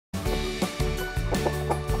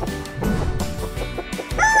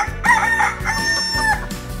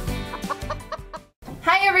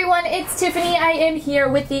it's Tiffany. I am here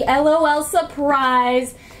with the LOL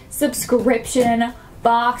Surprise subscription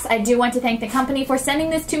box. I do want to thank the company for sending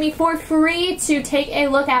this to me for free to take a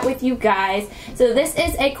look at with you guys. So this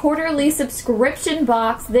is a quarterly subscription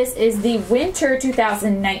box. This is the Winter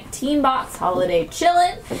 2019 box, Holiday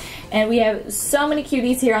Chillin'. And we have so many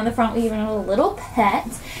cuties here on the front. We even have a little pet.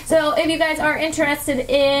 So if you guys are interested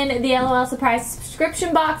in the LOL Surprise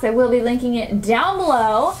subscription box, I will be linking it down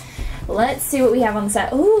below. Let's see what we have on the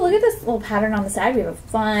side. Ooh, look at this little pattern on the side. We have a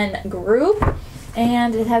fun group.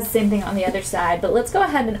 And it has the same thing on the other side. But let's go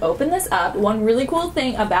ahead and open this up. One really cool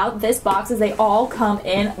thing about this box is they all come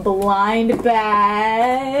in blind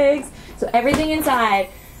bags. So everything inside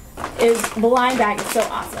is blind bag. It's so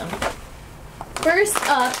awesome. First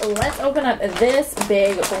up, let's open up this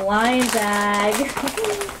big blind bag.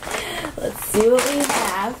 Let's see what we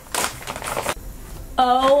have.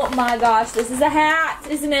 Oh my gosh, this is a hat,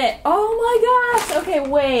 isn't it? Oh my gosh. Okay,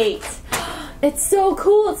 wait. It's so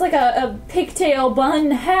cool. It's like a pigtail bun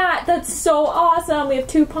hat. That's so awesome. We have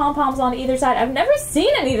two pom-poms on either side. I've never seen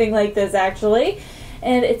anything like this, actually.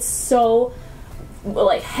 And it's so,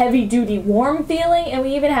 like, heavy-duty warm feeling. And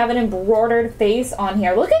we even have an embroidered face on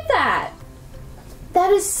here. Look at that.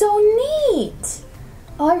 That is so neat.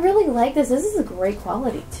 Oh, I really like this. This is a great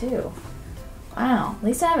quality, too. Wow. At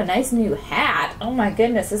least I have a nice new hat. Oh, my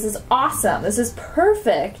goodness. This is awesome. This is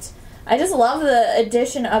perfect. I just love the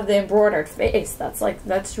addition of the embroidered face. That's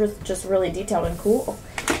just really detailed and cool.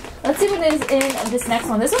 Let's see what is in this next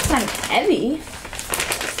one. This one's kind of heavy.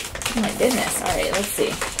 Oh my goodness. Alright, let's see.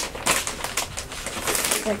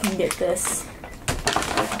 If I can get this.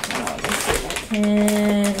 Let's see if I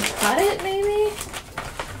can cut it maybe.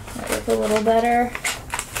 Might look a little better.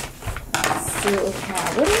 Let's see what we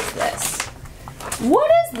have. What is this?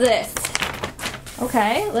 What is this?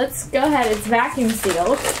 Okay, let's go ahead. It's vacuum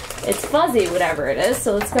sealed. It's fuzzy, whatever it is.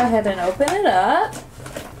 So let's go ahead and open it up.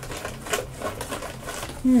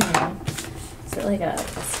 Is it like a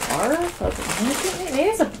scarf? A blanket? Maybe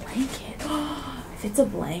it's a blanket. If it's a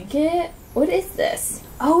blanket, what is this?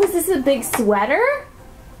 Oh, is this a big sweater?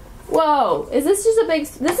 Whoa, is this just a big,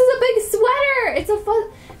 this is a big sweater. It's a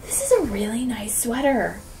this is a really nice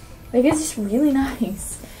sweater. Like, it's just really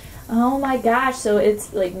nice. Oh my gosh, so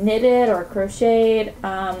it's like knitted or crocheted.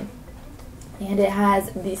 And it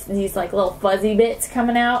has these like little fuzzy bits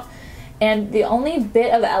coming out. And the only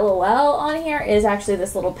bit of LOL on here is actually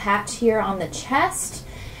this little patch here on the chest.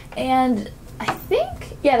 And I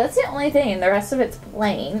think, yeah, that's the only thing. And the rest of it's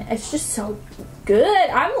plain. It's just so good.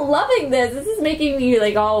 I'm loving this. This is making me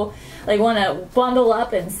like all like want to bundle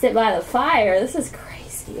up and sit by the fire. This is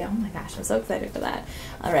crazy. Oh my gosh, I'm so excited for that.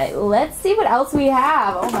 All right, let's see what else we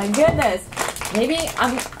have. Oh my goodness. Maybe,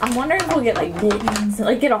 I'm wondering if we'll get like mittens,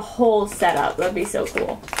 like get a whole setup. That'd be so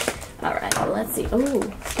cool. Alright, well, let's see. Oh,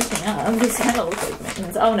 speaking of, these kind of look like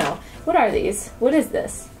mittens. Oh no. What are these? What is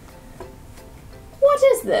this? What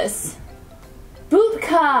is this? Boot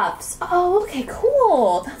cuffs. Oh, okay,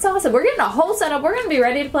 cool. That's awesome. We're getting a whole setup. We're going to be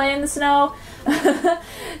ready to play in the snow.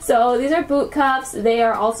 So these are boot cuffs. They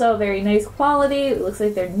are also very nice quality. It looks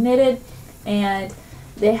like they're knitted. And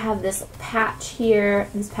they have this patch here.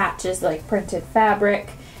 This patch is like printed fabric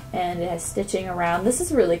and it has stitching around. This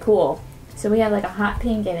is really cool. So we have like a hot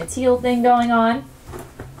pink and a teal thing going on.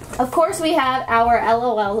 Of course we have our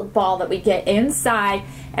LOL ball that we get inside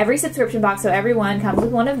every subscription box. So everyone comes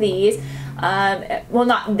with one of these. Well,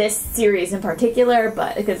 not this series in particular,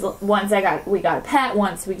 but because once we got a pet,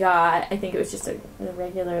 once we got, I think it was just the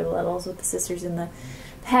regular littles with the sisters and the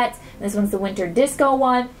pets. And this one's the winter disco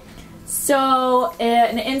one. So,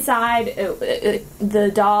 and inside,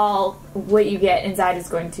 the doll, what you get inside is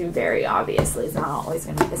going to vary, obviously. It's not always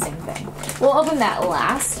going to be the same thing. We'll open that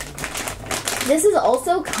last. This is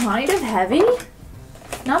also kind of heavy.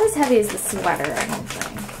 Not as heavy as the sweater, I don't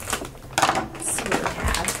think. Let's see what we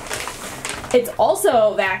have. It's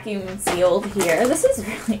also vacuum sealed here. This is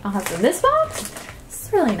really awesome. This box is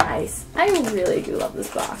really nice. I really do love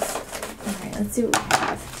this box. Alright, let's see what we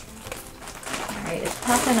have. It's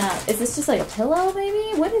popping up. Is this just like a pillow,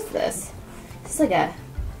 maybe? What is this? Is this like a...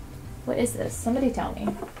 What is this? Somebody tell me.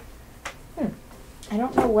 I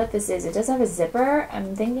don't know what this is. It does have a zipper.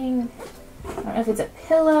 I'm thinking... I don't know if it's a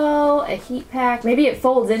pillow, a heat pack. Maybe it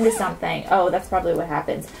folds into something. Oh, that's probably what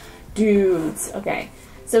happens. Dudes. Okay.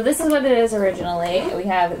 So this is what it is originally. We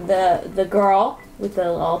have the girl with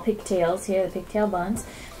the little pigtails here, the pigtail buns.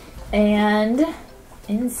 And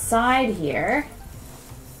inside here...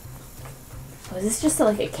 Oh, is this just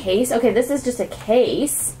like a case? Okay, this is just a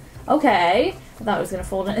case. Okay. I thought it was going to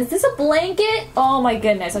fold in. Is this a blanket? Oh my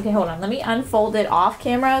goodness. Okay, hold on. Let me unfold it off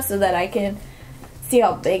camera so that I can See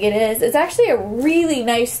how big it is? It's actually a really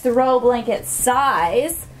nice throw blanket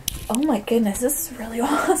size. Oh my goodness, this is really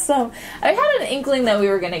awesome. I had an inkling that we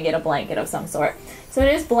were going to get a blanket of some sort. So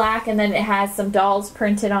it is black, and then it has some dolls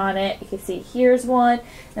printed on it. You can see here's one.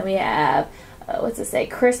 Then we have, what's it say,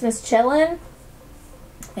 Christmas Chillin.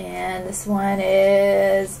 And this one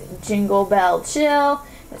is Jingle Bell Chill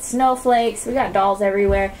with snowflakes. We got dolls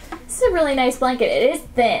everywhere. This is a really nice blanket. It is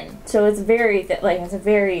thin, so it's very like it's a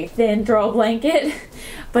very thin throw blanket,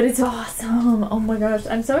 but it's awesome. Oh my gosh,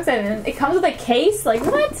 I'm so excited. And it comes with a case. Like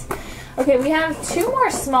what? Okay, we have 2 more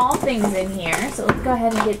small things in here, so let's go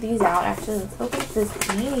ahead and get these out. Actually, let's open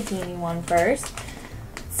this teeny one first.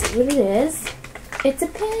 Let's see what it is. It's a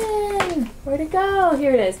pin. Where'd it go?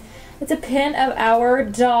 Here it is. It's a pin of our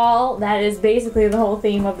doll. That is basically the whole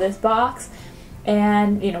theme of this box.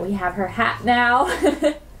 And, you know, we have her hat now.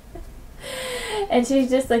 And she's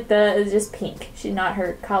just like just pink. She's not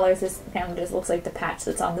her colors. This kind of just looks like the patch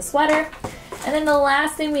that's on the sweater. And then the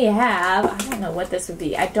last thing we have, I don't know what this would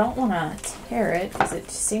be. I don't want to tear it because it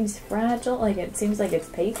just seems fragile. Like it seems like it's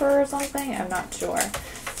paper or something. I'm not sure.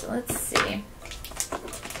 So let's see.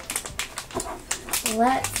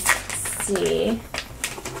 Let's see.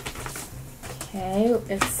 Okay,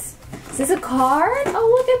 is this a card?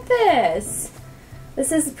 Oh, look at this.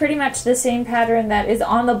 This is pretty much the same pattern that is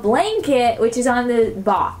on the blanket, which is on the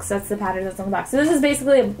box. That's the pattern that's on the box. So this is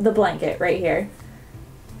basically the blanket right here.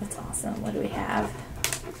 That's awesome. What do we have?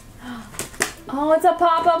 Oh, it's a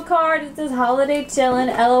pop-up card. It says Holiday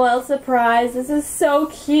Chillin', LOL Surprise. This is so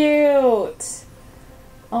cute.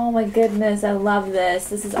 Oh my goodness, I love this.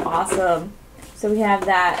 This is awesome. So we have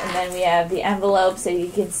that, and then we have the envelope, so you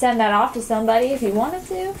can send that off to somebody if you wanted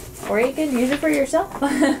to, or you can use it for yourself.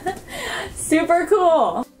 Super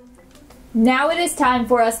cool. Now it is time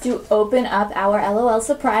for us to open up our LOL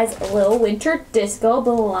Surprise Little Winter Disco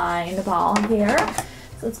Blind Ball here.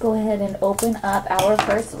 So let's go ahead and open up our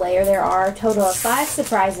first layer. There are a total of 5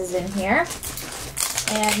 surprises in here.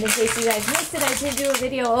 And in case you guys missed it, I did do a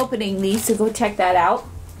video opening these, so go check that out.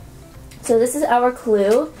 So this is our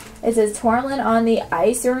clue. It says Twirling on the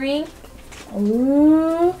Ice Rink.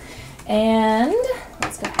 Ooh. And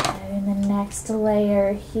let's go ahead in the next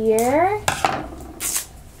layer here.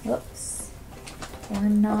 Whoops. Or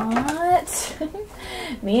not.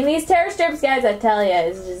 Me and these tear strips, guys, I tell you,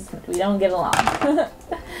 it's just, we don't get along.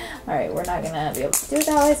 Alright, we're not going to be able to do it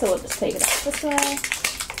that way, so we'll just take it out this way.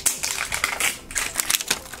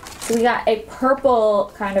 So we got a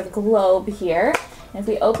purple kind of globe here. And if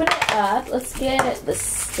we open it up, let's get the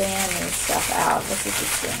stand and stuff out. This is the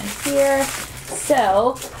stand here.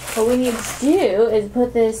 So, what we need to do is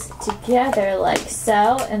put this together like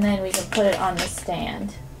so, and then we can put it on the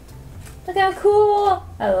stand. Look how cool!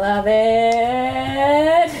 I love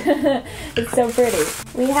it! It's so pretty.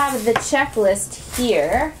 We have the checklist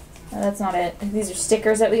here. No, that's not it. These are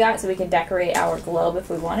stickers that we got so we can decorate our globe if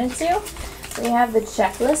we wanted to. So we have the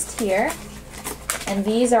checklist here. And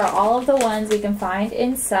these are all of the ones we can find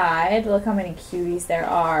inside. Look how many cuties there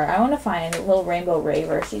are. I want to find a little Rainbow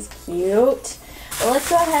Raver. She's cute. Well, let's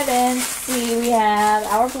go ahead and see. We have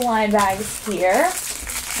our blind bags here.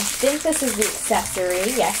 I think this is the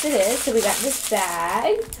accessory. Yes, it is. So we got this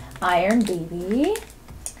bag. Iron Baby.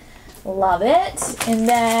 Love it. And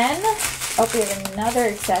then, oh, we have another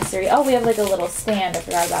accessory. Oh, we have like a little stand. I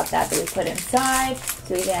forgot about that we put inside.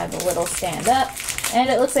 So we can have a little stand up. And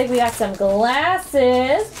it looks like we got some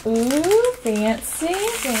glasses. Ooh, fancy,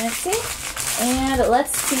 fancy. And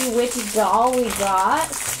let's see which doll we got.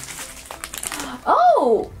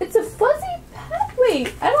 Oh, it's a fuzzy pet.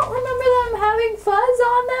 Wait, I don't remember them having fuzz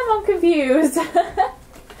on them. I'm confused.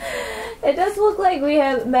 It does look like we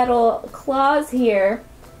have metal claws here.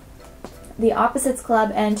 The Opposites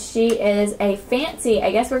Club, and she is a fancy.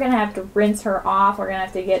 I guess we're going to have to rinse her off. We're going to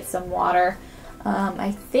have to get some water.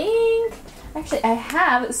 I think... Actually, I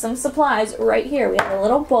have some supplies right here. We have a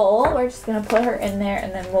little bowl. We're just going to put her in there,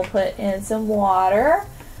 and then we'll put in some water.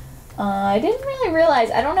 I didn't really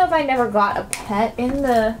realize. I don't know if I never got a pet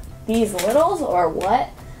in these littles or what.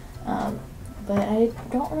 But I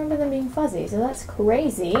don't remember them being fuzzy, so that's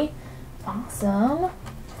crazy. Awesome.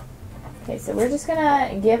 Okay, so we're just going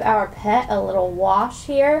to give our pet a little wash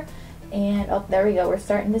here. And, oh, there we go. We're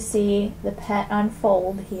starting to see the pet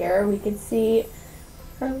unfold here. We can see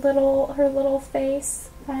her little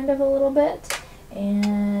face kind of a little bit,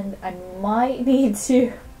 and I might need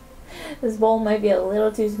to, this bowl might be a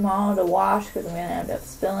little too small to wash because I'm going to end up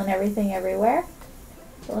spilling everything everywhere.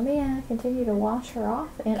 So let me continue to wash her off,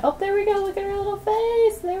 and oh, there we go, look at her little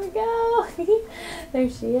face, there we go. There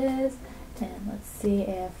she is. And let's see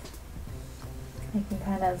if I can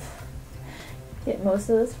kind of get most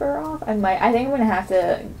of this fur off. I think I'm gonna have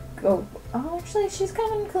to go. Oh, actually, she's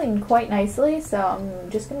coming clean quite nicely, so I'm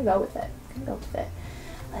just gonna go with it.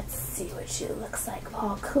 Let's see what she looks like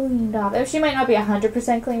all cleaned off. She might not be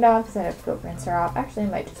 100% cleaned off because I have to go rinse her off. Actually, I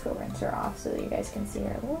might just go rinse her off so that you guys can see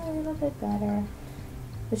her a little bit better.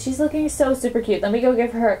 But she's looking so super cute. Let me go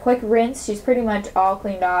give her a quick rinse. She's pretty much all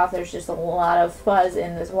cleaned off. There's just a lot of fuzz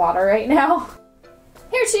in this water right now.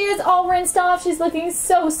 Here she is, all rinsed off. She's looking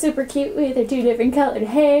so super cute with her 2 different colored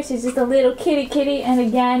hair. She's just a little kitty. And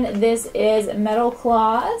again, this is Metal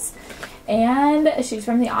Claws. And she's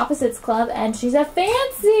from the Opposites Club, and she's a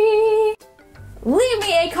fancy. Leave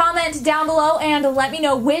me a comment down below and let me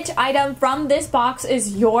know which item from this box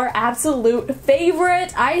is your absolute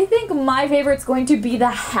favorite. I think my favorite's going to be the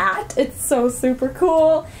hat. It's so super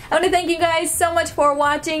cool. I want to thank you guys so much for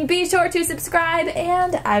watching. Be sure to subscribe,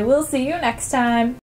 and I will see you next time.